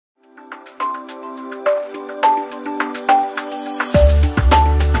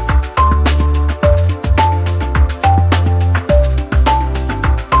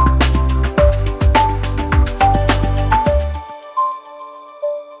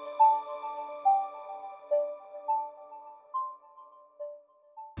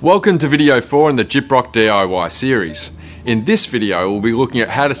Welcome to video 4 in the Gyprock DIY series. In this video we'll be looking at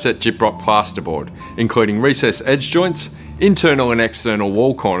how to set Gyprock plasterboard, including recessed edge joints, internal and external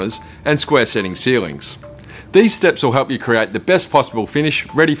wall corners, and square setting ceilings. These steps will help you create the best possible finish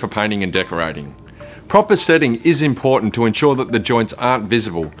ready for painting and decorating. Proper setting is important to ensure that the joints aren't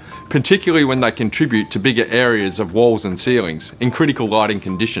visible, particularly when they contribute to bigger areas of walls and ceilings in critical lighting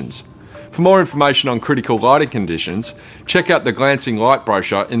conditions. For more information on critical lighting conditions, check out the glancing light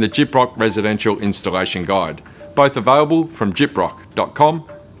brochure in the Gyprock Residential Installation Guide, both available from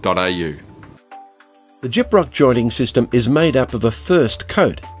gyprock.com.au. The Gyprock jointing system is made up of a first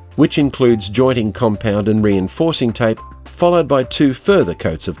coat, which includes jointing compound and reinforcing tape, followed by 2 further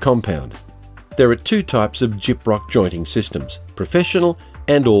coats of compound. There are 2 types of Gyprock jointing systems, professional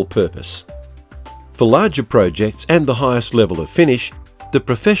and all-purpose. For larger projects and the highest level of finish, the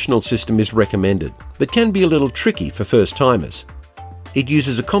professional system is recommended, but can be a little tricky for first-timers. It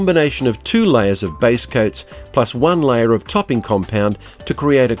uses a combination of 2 layers of base coats plus 1 layer of topping compound to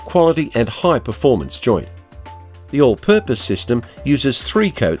create a quality and high-performance joint. The all-purpose system uses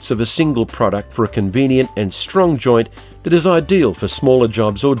 3 coats of a single product for a convenient and strong joint that is ideal for smaller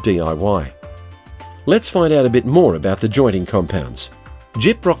jobs or DIY. Let's find out a bit more about the jointing compounds.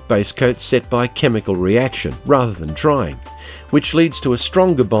 Gyprock base coats set by chemical reaction rather than drying, which leads to a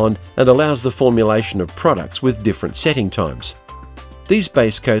stronger bond and allows the formulation of products with different setting times. These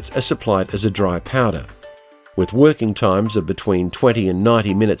base coats are supplied as a dry powder. With working times of between 20 and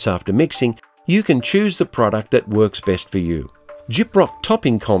 90 minutes after mixing, you can choose the product that works best for you. Gyprock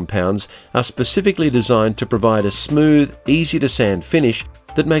topping compounds are specifically designed to provide a smooth, easy to sand finish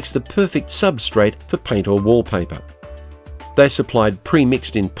that makes the perfect substrate for paint or wallpaper. They're supplied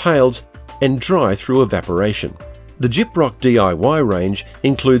pre-mixed in pails and dry through evaporation. The Gyprock DIY range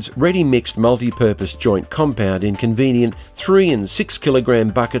includes ready-mixed multi-purpose joint compound in convenient 3 and 6 kilogram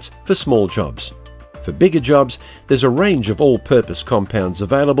buckets for small jobs. For bigger jobs, there's a range of all-purpose compounds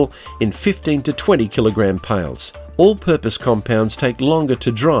available in 15 to 20 kilogram pails. All-purpose compounds take longer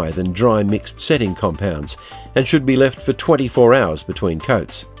to dry than dry mixed setting compounds and should be left for 24 hours between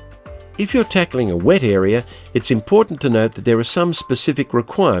coats. If you're tackling a wet area, it's important to note that there are some specific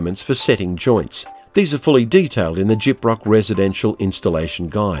requirements for setting joints. These are fully detailed in the Gyprock Residential Installation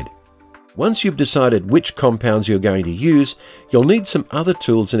Guide. Once you've decided which compounds you're going to use, you'll need some other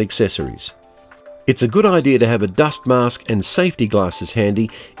tools and accessories. It's a good idea to have a dust mask and safety glasses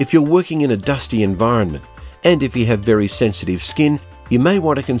handy if you're working in a dusty environment, and if you have very sensitive skin, you may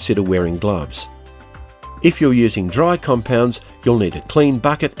want to consider wearing gloves. If you're using dry compounds, you'll need a clean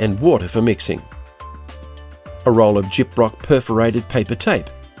bucket and water for mixing. A roll of Gyprock perforated paper tape.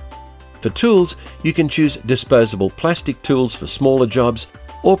 For tools, you can choose disposable plastic tools for smaller jobs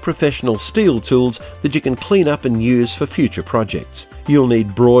or professional steel tools that you can clean up and use for future projects. You'll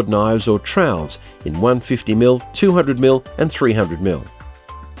need broad knives or trowels in 150mm, 200mm and 300mm.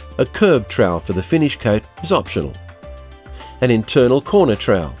 A curved trowel for the finish coat is optional. An internal corner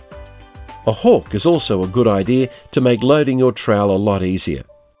trowel. A hawk is also a good idea to make loading your trowel a lot easier.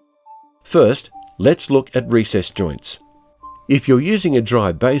 First, let's look at recessed joints. If you're using a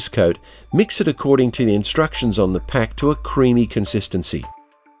dry base coat, mix it according to the instructions on the pack to a creamy consistency.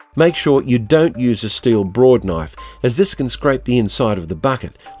 Make sure you don't use a steel broad knife, as this can scrape the inside of the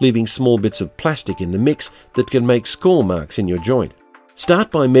bucket, leaving small bits of plastic in the mix that can make score marks in your joint.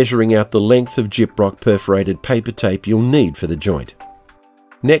 Start by measuring out the length of Gyprock perforated paper tape you'll need for the joint.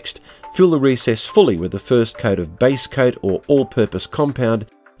 Next, fill the recess fully with the first coat of base coat or all-purpose compound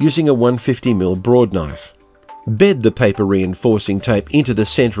using a 150mm broad knife. Bed the paper reinforcing tape into the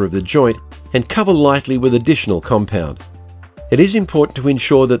centre of the joint and cover lightly with additional compound. It is important to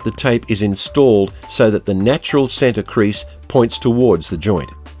ensure that the tape is installed so that the natural centre crease points towards the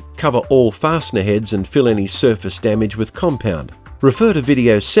joint. Cover all fastener heads and fill any surface damage with compound. Refer to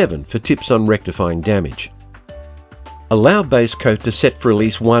video 7 for tips on rectifying damage. Allow base coat to set for at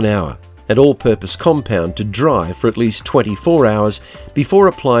least 1 hour and all-purpose compound to dry for at least 24 hours before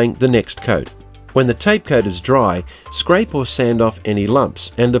applying the next coat. When the tape coat is dry, scrape or sand off any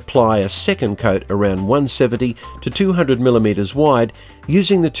lumps and apply a second coat around 170 to 200mm wide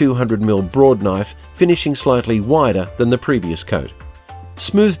using the 200mm broad knife, finishing slightly wider than the previous coat.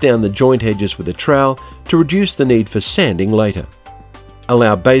 Smooth down the joint edges with a trowel to reduce the need for sanding later.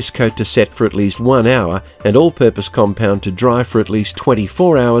 Allow base coat to set for at least 1 hour and all-purpose compound to dry for at least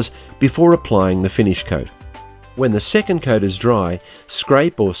 24 hours before applying the finish coat. When the second coat is dry,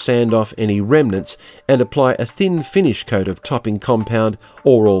 scrape or sand off any remnants and apply a thin finish coat of topping compound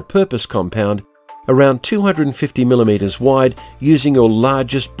or all-purpose compound around 250mm wide using your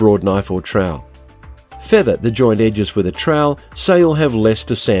largest broad knife or trowel. Feather the joint edges with a trowel so you'll have less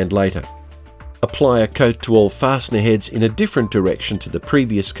to sand later. Apply a coat to all fastener heads in a different direction to the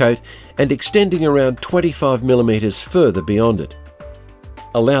previous coat and extending around 25mm further beyond it.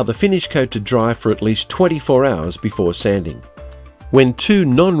 Allow the finish coat to dry for at least 24 hours before sanding. When two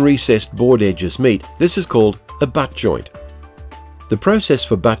non-recessed board edges meet, this is called a butt joint. The process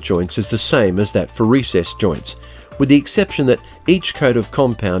for butt joints is the same as that for recessed joints, with the exception that each coat of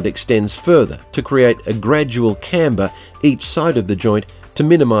compound extends further to create a gradual camber each side of the joint to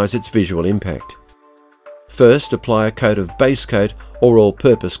minimise its visual impact. First, apply a coat of base coat or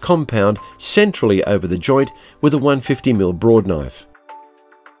all-purpose compound centrally over the joint with a 150mm broad knife.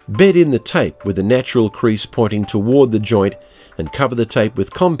 Bed in the tape with a natural crease pointing toward the joint and cover the tape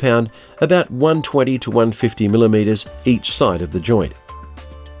with compound about 120 to 150mm each side of the joint.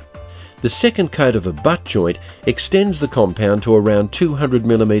 The second coat of a butt joint extends the compound to around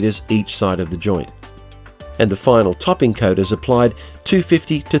 200mm each side of the joint. And the final topping coat is applied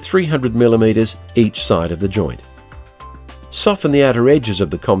 250 to 300mm each side of the joint. Soften the outer edges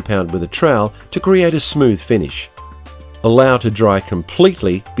of the compound with a trowel to create a smooth finish. Allow to dry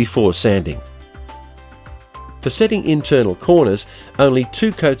completely before sanding. For setting internal corners, only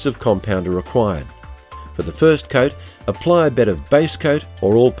 2 coats of compound are required. For the first coat, apply a bed of base coat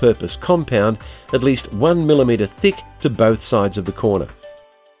or all-purpose compound at least 1mm thick to both sides of the corner.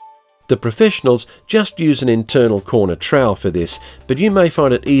 The professionals just use an internal corner trowel for this, but you may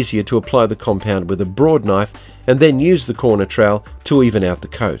find it easier to apply the compound with a broad knife and then use the corner trowel to even out the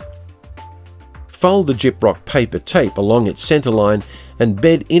coat. Fold the Gyprock paper tape along its centre line and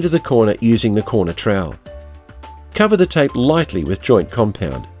bed into the corner using the corner trowel. Cover the tape lightly with joint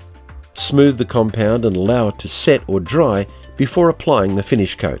compound. Smooth the compound and allow it to set or dry before applying the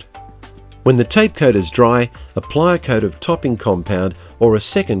finish coat. When the tape coat is dry, apply a coat of topping compound or a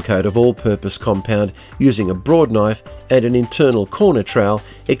second coat of all-purpose compound using a broad knife and an internal corner trowel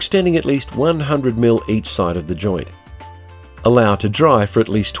extending at least 100mm each side of the joint. Allow to dry for at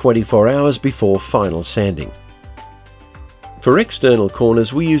least 24 hours before final sanding. For external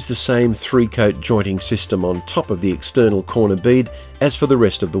corners, we use the same 3-coat jointing system on top of the external corner bead as for the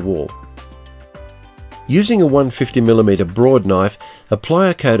rest of the wall. Using a 150mm broad knife, apply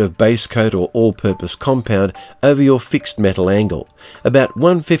a coat of base coat or all-purpose compound over your fixed metal angle, about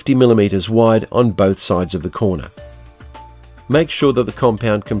 150mm wide on both sides of the corner. Make sure that the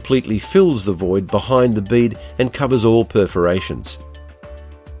compound completely fills the void behind the bead and covers all perforations.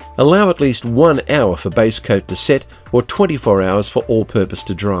 Allow at least 1 hour for base coat to set or 24 hours for all-purpose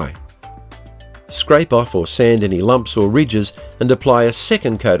to dry. Scrape off or sand any lumps or ridges and apply a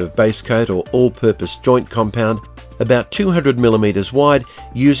second coat of base coat or all-purpose joint compound about 200mm wide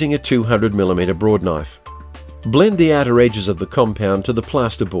using a 200mm broad knife. Blend the outer edges of the compound to the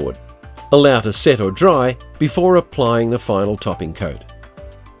plasterboard. Allow to set or dry before applying the final topping coat.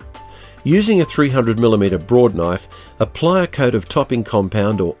 Using a 300mm broad knife, apply a coat of topping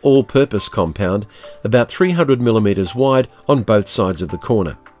compound or all-purpose compound about 300mm wide on both sides of the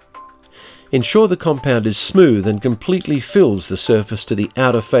corner. Ensure the compound is smooth and completely fills the surface to the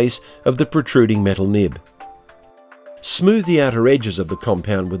outer face of the protruding metal nib. Smooth the outer edges of the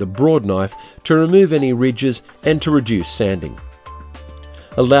compound with a broad knife to remove any ridges and to reduce sanding.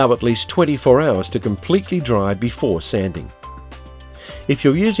 Allow at least 24 hours to completely dry before sanding. If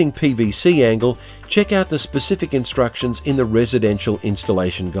you're using PVC angle, check out the specific instructions in the Residential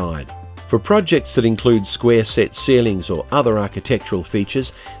Installation Guide. For projects that include square set ceilings or other architectural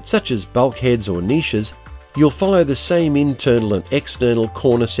features, such as bulkheads or niches, you'll follow the same internal and external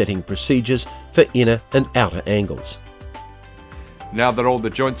corner setting procedures for inner and outer angles. Now that all the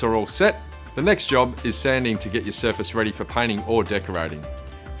joints are all set, the next job is sanding to get your surface ready for painting or decorating.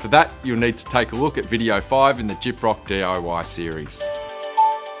 For that, you'll need to take a look at video 5 in the Gyprock DIY series.